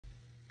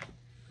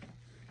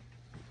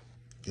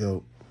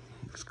Yo,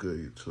 it's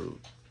good, YouTube.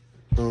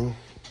 I'm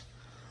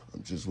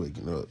just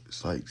waking up.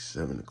 It's like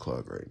 7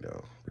 o'clock right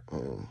now.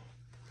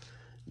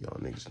 Y'all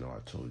niggas know I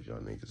told y'all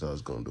niggas I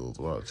was gonna do a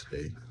vlog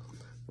today.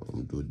 I'm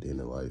gonna do a day in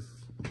the life,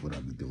 what I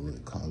be doing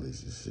in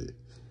college and shit.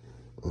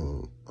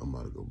 I'm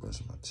about to go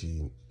brush my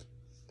teeth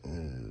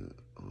and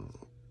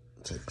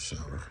take a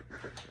shower.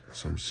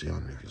 So I'm gonna see y'all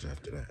niggas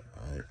after that.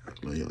 Alright,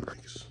 love y'all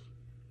niggas.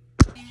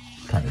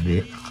 Kind of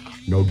did.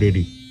 No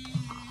diddy.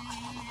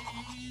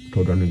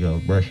 Told y'all niggas I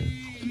was brushing.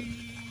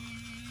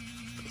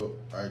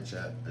 Alright,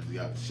 chat, I just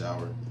got the shower,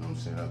 you know what I'm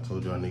saying? I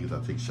told y'all niggas I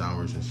take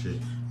showers and shit.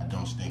 I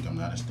don't stink, I'm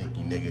not a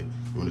stinky nigga.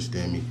 You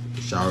understand me?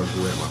 The shower's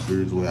wet, my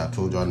beard's wet. I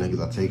told y'all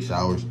niggas I take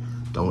showers.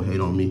 Don't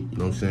hate on me, you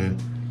know what I'm saying?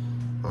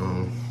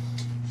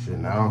 Shit,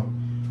 now,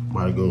 I'm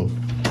about to go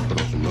put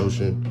on some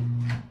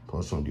lotion, put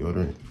on some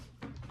deodorant.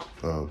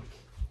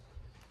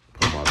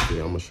 Put my fit,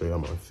 I'm gonna show y'all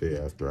my fit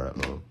after I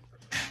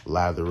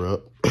lather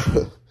up.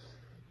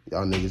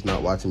 Y'all niggas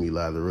not watching me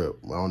lather up.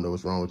 I don't know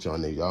what's wrong with y'all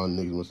niggas. Y'all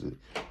niggas must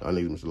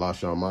have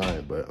lost y'all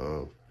mind. But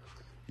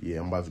yeah,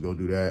 I'm about to go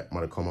do that. I'm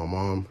about to call my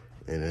mom,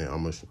 and then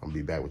I'm gonna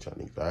be back with y'all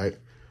niggas. All right,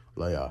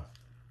 love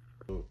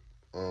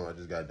y'all. I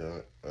just got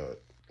done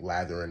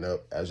lathering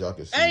up, as y'all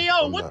can see. Hey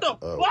yo, what the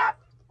fuck?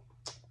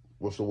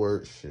 What's the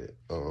word? Shit.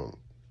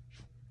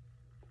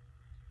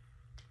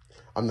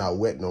 I'm not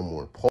wet no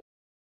more.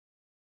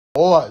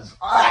 Pause.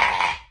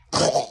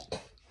 I'm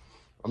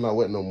not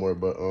wet no more,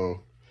 but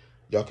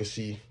y'all can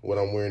see what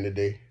I'm wearing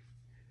today.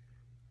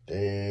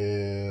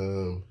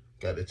 Damn.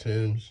 Got the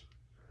Timbs.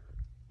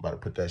 About to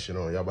put that shit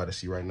on. Y'all about to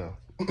see right now.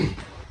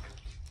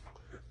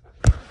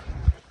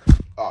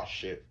 Oh,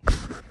 shit.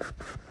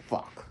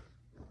 Fuck.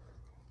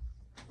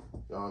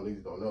 Y'all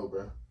niggas don't know,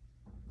 bro.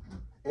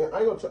 And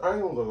I ain't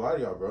gonna lie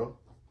to y'all, bro.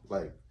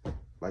 Like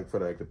for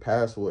like the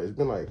past, it's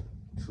been like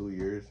 2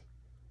 years.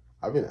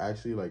 I've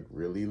actually been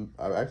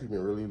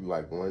really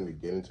like wanting to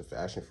get into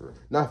fashion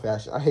not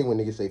fashion. I hate when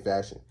niggas say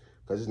fashion,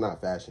 cause it's not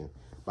fashion.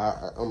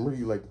 But I'm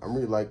really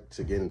like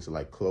to get into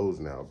like clothes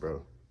now,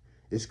 bro.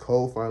 It's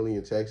cold finally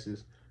in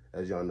Texas,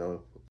 as y'all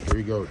know. Here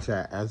we go,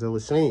 chat. As I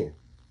was saying,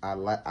 I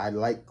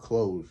like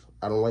clothes.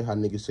 I don't like how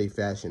niggas say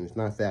fashion. It's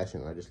not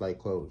fashion. I just like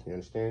clothes. You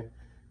understand?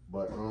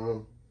 But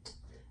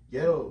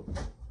yo, you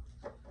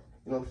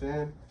know what I'm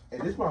saying?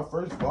 And this is my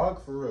first vlog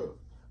for real.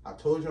 I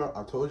told y'all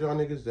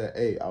niggas that,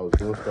 hey, I was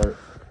gonna start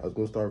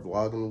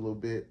vlogging a little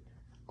bit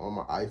on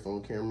my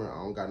iPhone camera.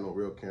 I don't got no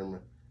real camera.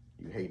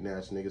 You hating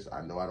ass niggas,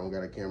 I know I don't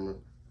got a camera.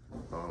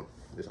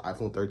 This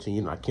iPhone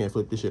 13, I can't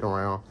flip this shit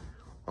around.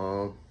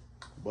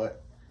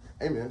 But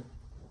hey man,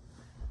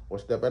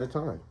 one step at a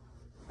time.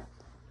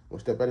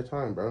 One step at a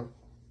time, bro.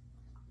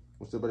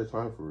 One step at a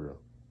time for real.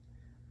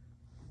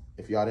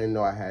 If y'all didn't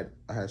know, I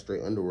had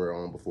straight underwear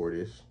on before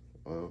this.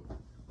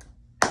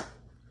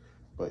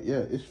 But yeah,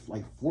 it's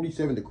like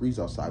 47 degrees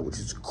outside, which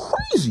is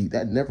crazy.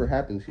 That never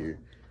happens here.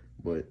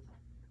 But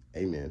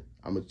hey man,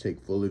 I'm gonna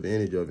take full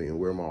advantage of it and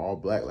wear my all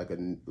black like a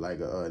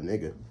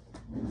nigga.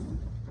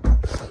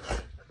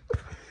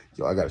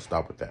 Yo, I gotta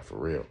stop with that for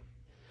real.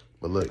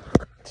 But look,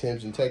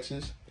 Tim's in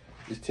Texas.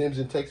 Is Tim's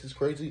in Texas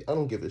crazy? I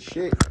don't give a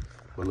shit.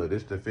 But look,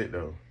 this the fit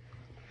though.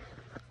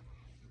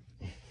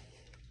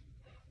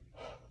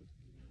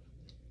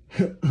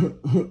 Yeah,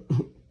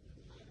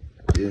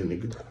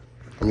 nigga.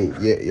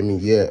 Yeah,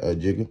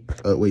 Jigga.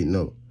 Wait,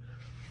 no.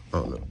 I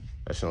don't know.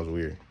 That sounds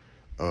weird.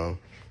 I'm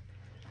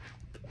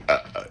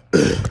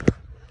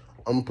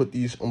gonna put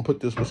this,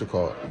 what's it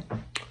called?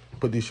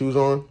 Put these shoes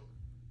on.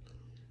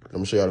 I'm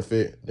gonna show y'all the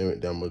fit. Then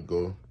I'm gonna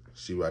go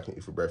see what I can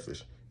eat for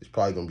breakfast. It's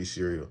probably gonna be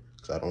cereal,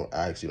 because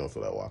I actually don't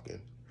feel like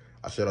walking.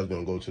 I said I was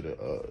gonna go to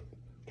the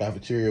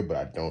cafeteria, but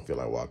I don't feel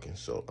like walking.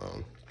 So,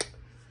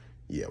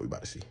 yeah, we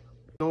about to see.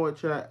 You know what,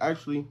 chat?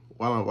 Actually,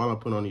 while I'm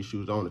putting on these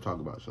shoes, I want to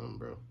talk about something,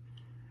 bro.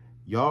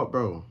 Y'all,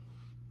 bro,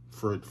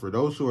 for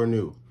those who are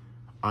new,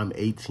 I'm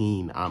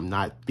 18. I'm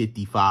not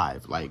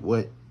 55. Like,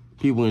 what?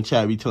 People in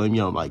chat be telling me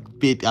I'm like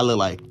 50. I look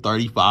like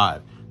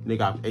 35.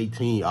 Nigga, I'm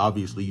 18.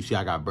 Obviously, you see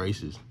I got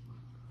braces.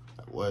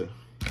 Like, what?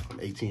 I'm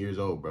 18 years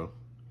old, bro.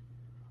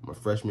 I'm a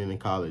freshman in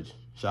college.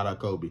 Shout out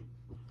Kobe.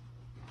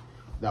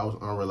 That was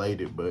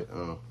unrelated, but,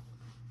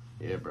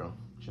 yeah, bro.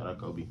 Shout out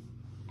Kobe.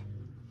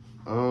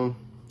 Oh,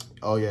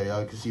 yeah,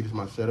 y'all can see this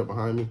my setup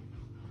behind me.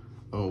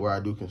 Where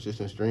I do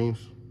consistent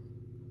streams.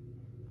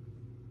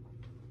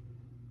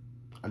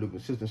 I do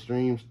consistent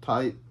streams,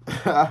 tight.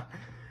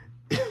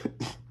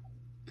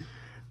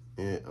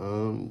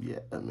 And,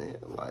 yeah, man,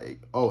 like,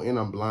 oh, and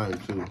I'm blind,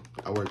 too.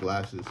 I wear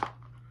glasses.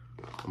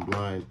 I'm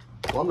blind.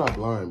 Well, I'm not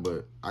blind,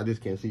 but I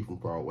just can't see from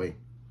far away.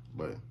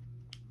 But,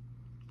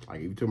 like,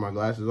 if you took my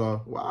glasses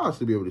off, well, I'll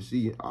still be able to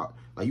see.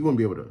 Like, you wouldn't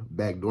be able to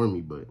backdoor me,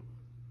 but it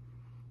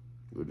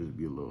would just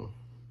be a little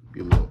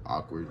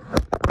awkward.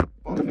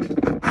 Oh,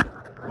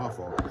 my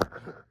fault.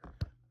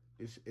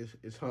 It's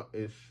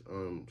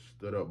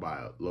stood up by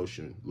a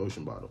lotion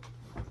bottle.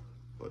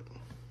 But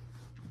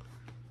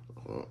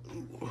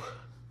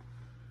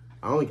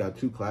I only got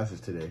 2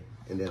 classes today,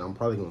 and then I'm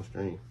probably gonna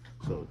stream.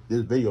 So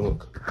this video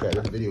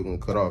gonna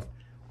cut off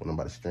when I'm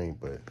about to stream.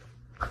 But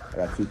I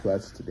got 2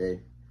 classes today,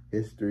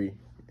 history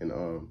and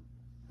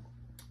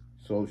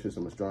solar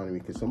system astronomy.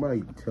 Can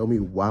somebody tell me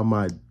why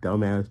my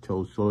dumbass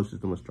chose solar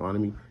system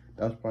astronomy?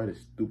 That's probably the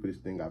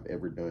stupidest thing I've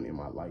ever done in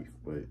my life.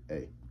 But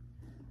hey,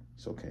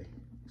 it's okay.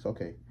 It's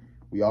okay.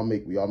 We all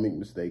make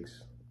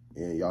mistakes,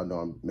 and y'all know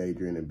I'm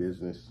majoring in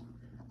business.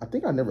 I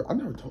think I never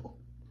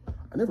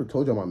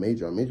told y'all my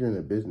major. I'm majoring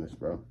in business,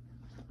 bro,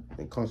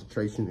 and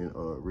concentration in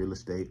real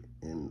estate,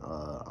 and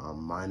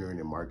I'm minoring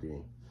in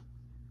marketing.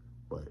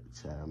 But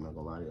Chad, I'm not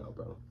gonna lie to y'all,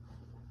 bro.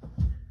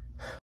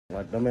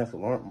 My dumbass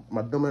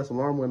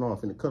alarm went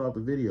off and it cut off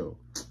the video.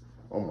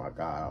 Oh my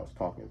God, I was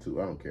talking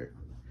too. I don't care.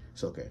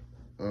 It's okay.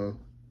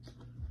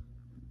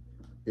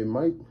 It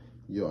might,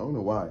 I don't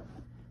know why.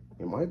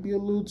 It might be a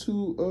little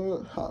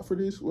too hot for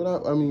this. For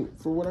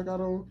what I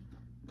got on,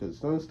 cause the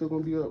sun's still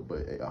gonna be up. But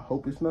hey, I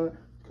hope it's not,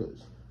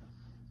 cause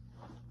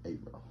hey,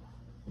 bro,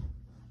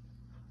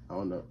 I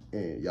don't know.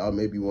 And y'all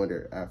may be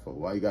wondering, Afro,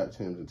 why you got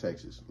Tim's in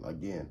Texas?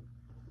 Again,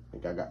 I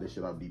think I got this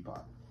shit off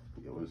Depop.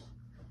 It was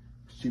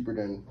cheaper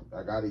than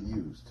I got it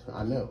used.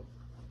 I know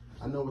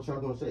what y'all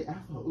gonna say.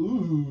 Afro,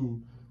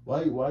 ooh,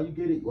 why you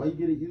get it? Why you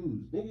get it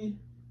used, nigga?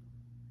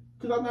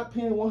 Cause I'm not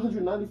paying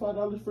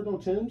 $195 for no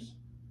Tim's.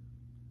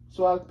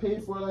 So I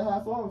paid for it like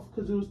half off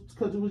because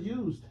it was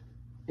used,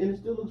 and it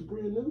still looks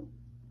brand new,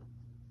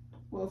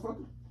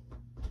 motherfucker.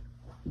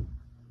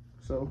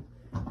 So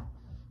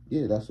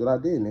yeah, that's what I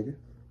did, nigga.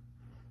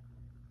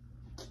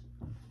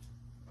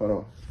 Hold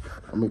on,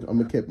 I'm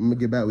gonna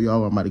get back with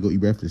y'all. I'm about to go eat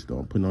breakfast though.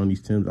 I'm putting on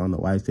these Timbs. I don't know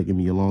why it's taking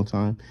me a long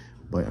time,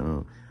 but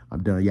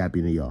I'm done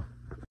yapping to y'all.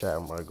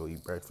 I'm about to go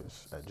eat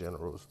breakfast at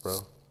General's, bro.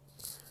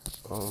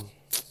 Man,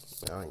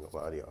 I ain't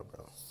gonna lie to y'all,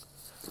 bro.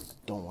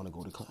 Don't want to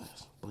go to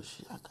class, but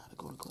shit, I gotta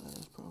go to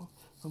class, bro.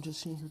 I'm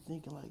just sitting here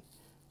thinking like,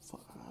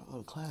 fuck, I gotta go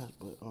to class,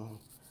 but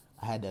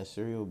I had that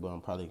cereal, but I'm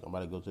about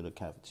to go to the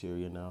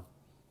cafeteria now.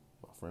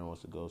 My friend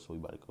wants to go, so we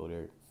about to go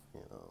there,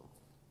 and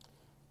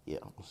yeah,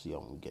 we'll see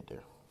y'all when we get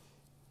there.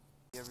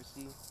 You ever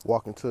see?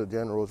 Walking to the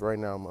General's right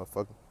now,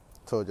 motherfucker.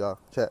 Told y'all,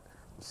 chat.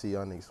 See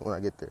y'all niggas when I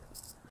get there.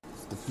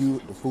 The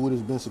food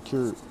has been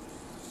secured.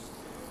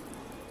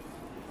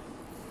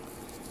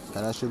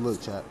 How that shit look,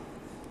 chat?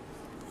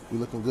 We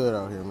looking good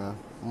out here, man.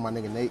 My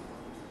nigga Nate.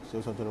 Say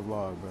what's up to the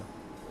vlog, bro.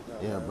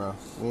 Yeah, bro.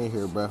 We ain't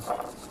here, bro.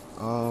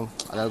 I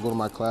gotta go to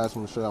my class.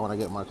 I'm gonna show y'all when I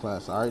get in my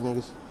class. All right,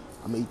 niggas?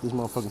 I'm gonna eat this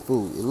motherfucking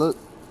food. It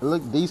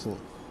look decent.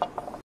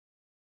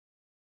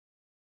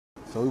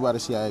 So we about to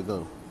see how it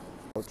go.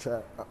 Oh,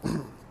 chat.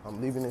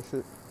 I'm leaving this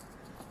shit.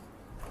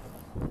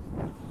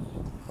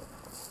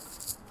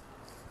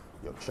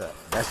 Yo, chat.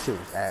 That shit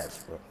was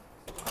ass, bro.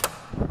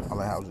 I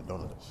like House of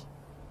Donuts.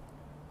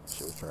 That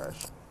shit was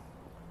trash.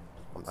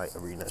 I'm not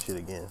reading that shit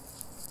again.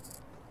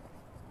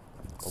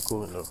 I'm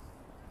cooling though.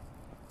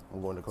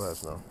 I'm going to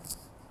class now.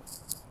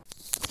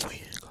 Oh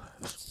yeah,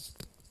 class.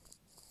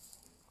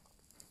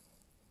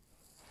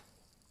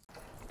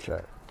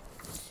 Chat.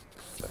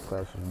 That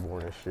class was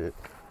boring as shit.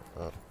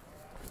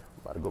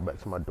 About to go back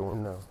to my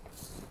dorm now.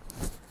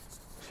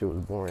 Shit was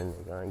boring,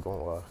 nigga. I ain't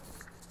gonna lie.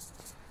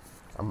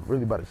 I'm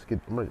really about to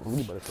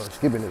start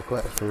skipping this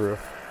class for real.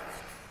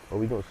 But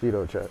we gonna see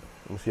though, chat. I'm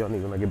gonna see y'all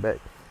niggas when I get back.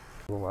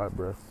 I'm gonna lie,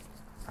 bro.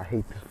 I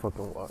hate this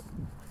fucking walk.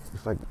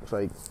 It's like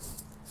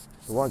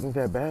the walk ain't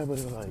that bad, but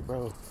it's like,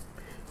 bro,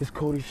 it's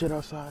cold as shit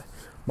outside.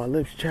 My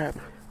lips chapped.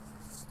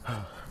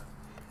 I'm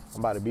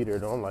about to be there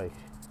though. I'm like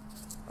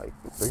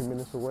 3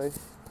 minutes away.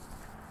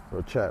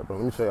 Bro, chat, bro.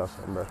 Let me tell y'all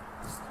something, bro.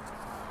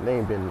 I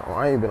ain't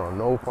been on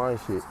no fine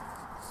shit.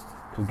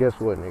 Cause guess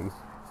what, nigga?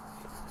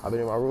 I've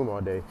been in my room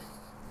all day.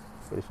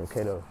 But it's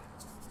okay though.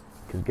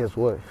 Cause guess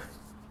what?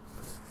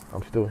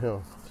 I'm still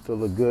him. Still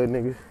look good,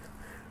 nigga.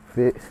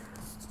 Fit.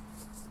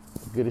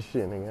 Good as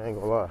shit, nigga. I ain't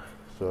gonna lie.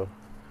 So,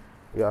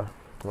 yeah.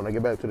 When I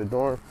get back to the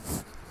dorm,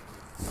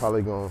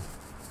 probably gonna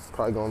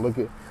look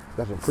at.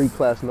 Got some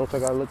pre-class notes I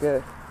gotta look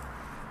at.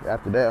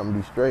 After that, I'm gonna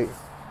be straight.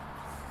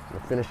 I'm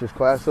gonna finish this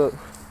class up.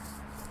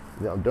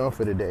 Then I'm done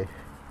for the day.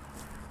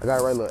 I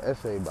gotta write a little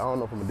essay, but I don't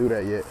know if I'm gonna do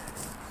that yet.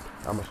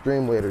 I'm gonna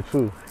stream later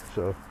too.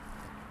 So,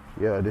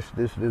 yeah, this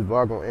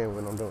vlog gonna end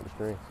when I'm done with the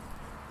stream.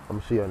 I'm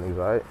gonna see y'all niggas,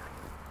 alright?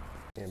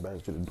 Getting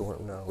back to the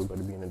dorm now. We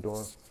better be in the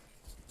dorm.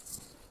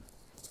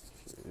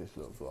 Shit, this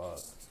little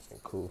vlog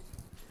ain't cool.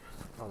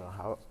 I don't know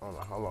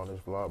how long this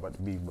vlog about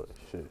to be, but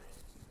shit,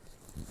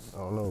 I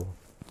don't know.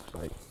 It's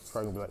like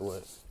probably gonna be like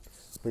what,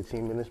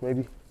 15 minutes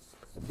maybe.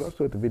 If y'all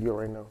still at the video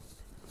right now,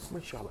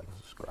 make sure y'all like and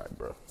subscribe,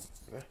 bro.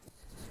 Okay?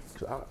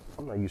 Cause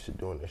I'm not used to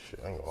doing this shit.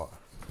 I ain't gonna lie.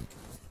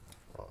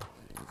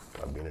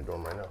 I'll be in the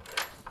dorm right now.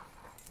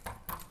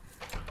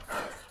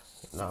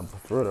 Nah, but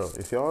for real though,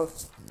 if y'all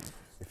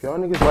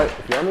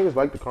niggas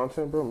like the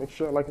content, bro, make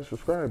sure y'all like and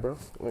subscribe, bro.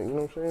 Like, you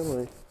know what I'm saying?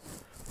 Like,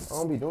 I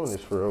don't be doing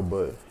this for real,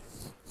 but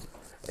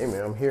hey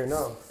man, I'm here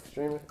now.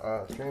 Streaming,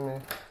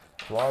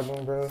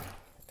 vlogging, bro.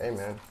 Hey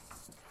man.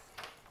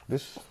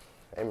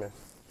 Hey man.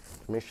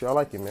 Make sure y'all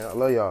like it, man. I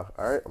love y'all.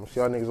 Alright? I'm gonna see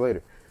y'all niggas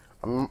later.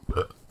 I'm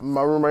in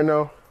my room right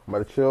now. I'm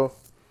about to chill.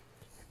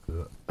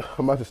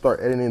 I'm about to start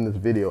editing this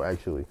video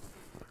actually.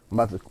 I'm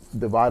about to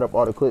divide up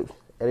all the clips,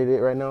 edit it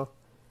right now,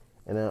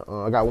 And then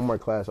I got one more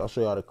class. I'll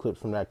show y'all the clips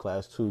from that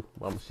class too.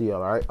 I'm gonna see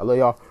y'all. All right. I love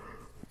y'all.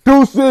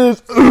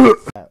 Deuces.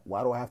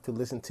 Why do I have to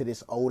listen to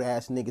this old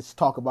ass niggas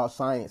talk about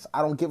science?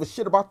 I don't give a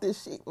shit about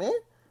this shit, man.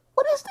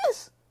 What is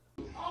this?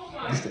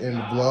 This is the end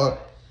of the vlog.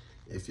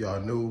 If y'all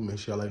new, make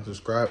sure y'all like and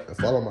subscribe and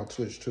follow my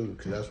Twitch too,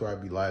 because that's where I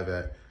be live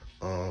at.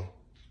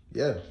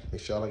 Yeah,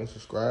 make sure y'all like and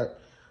subscribe.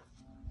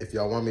 If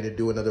y'all want me to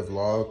do another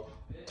vlog,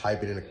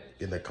 type it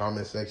in the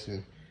comment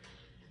section.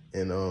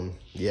 And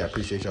yeah, I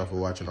appreciate y'all for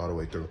watching all the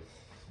way through.